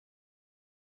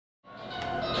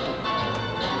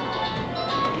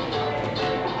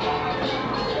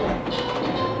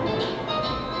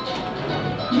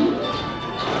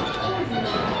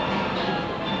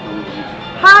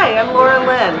I'm Laura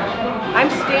Lynn.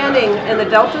 I'm standing in the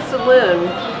Delta Saloon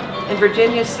in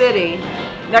Virginia City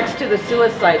next to the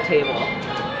suicide table.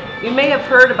 You may have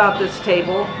heard about this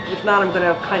table. If not, I'm going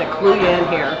to kind of clue you in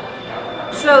here.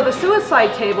 So the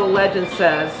suicide table, legend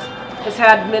says, has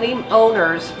had many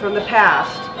owners from the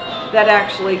past that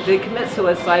actually did commit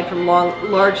suicide from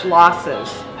large losses.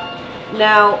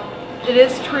 Now, it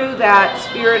is true that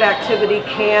spirit activity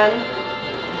can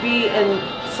be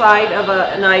inside of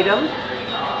an item,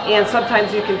 and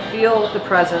sometimes you can feel the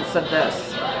presence of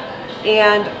this.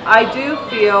 And I do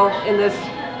feel in this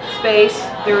space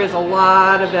there is a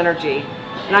lot of energy.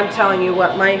 And I'm telling you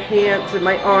what, my hands and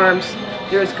my arms,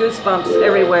 there's goosebumps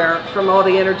everywhere from all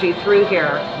the energy through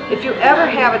here. If you ever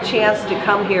have a chance to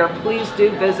come here, please do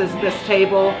visit this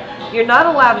table. You're not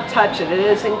allowed to touch it. It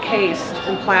is encased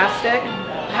in plastic.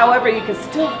 However, you can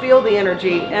still feel the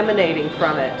energy emanating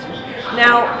from it.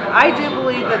 Now, I do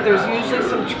believe that there's usually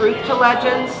some truth to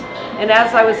legends, and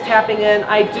as I was tapping in,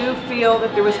 I do feel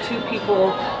that there was 2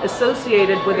 people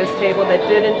associated with this table that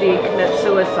did indeed commit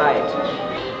suicide.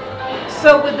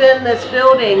 So within this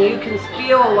building, you can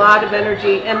feel a lot of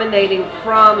energy emanating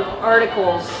from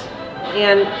articles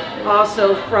and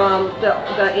also from the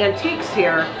antiques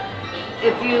here.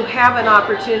 If you have an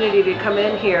opportunity to come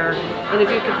in here, and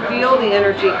if you can feel the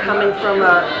energy coming from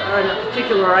a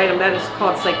particular item, that is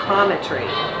called psychometry.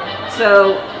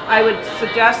 So I would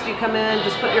suggest you come in,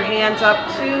 just put your hands up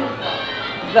to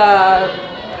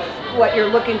what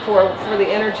you're looking for the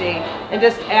energy, and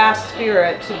just ask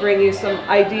Spirit to bring you some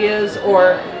ideas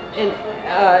or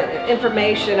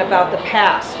information about the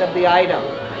past of the item.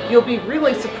 You'll be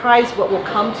really surprised what will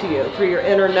come to you through your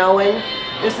inner knowing.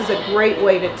 This is a great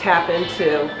way to tap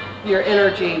into your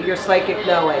energy, your psychic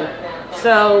knowing.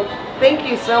 So thank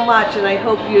you so much, and I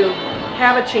hope you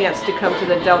have a chance to come to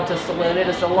the Delta Saloon. It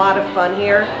is a lot of fun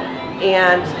here,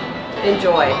 and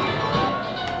enjoy.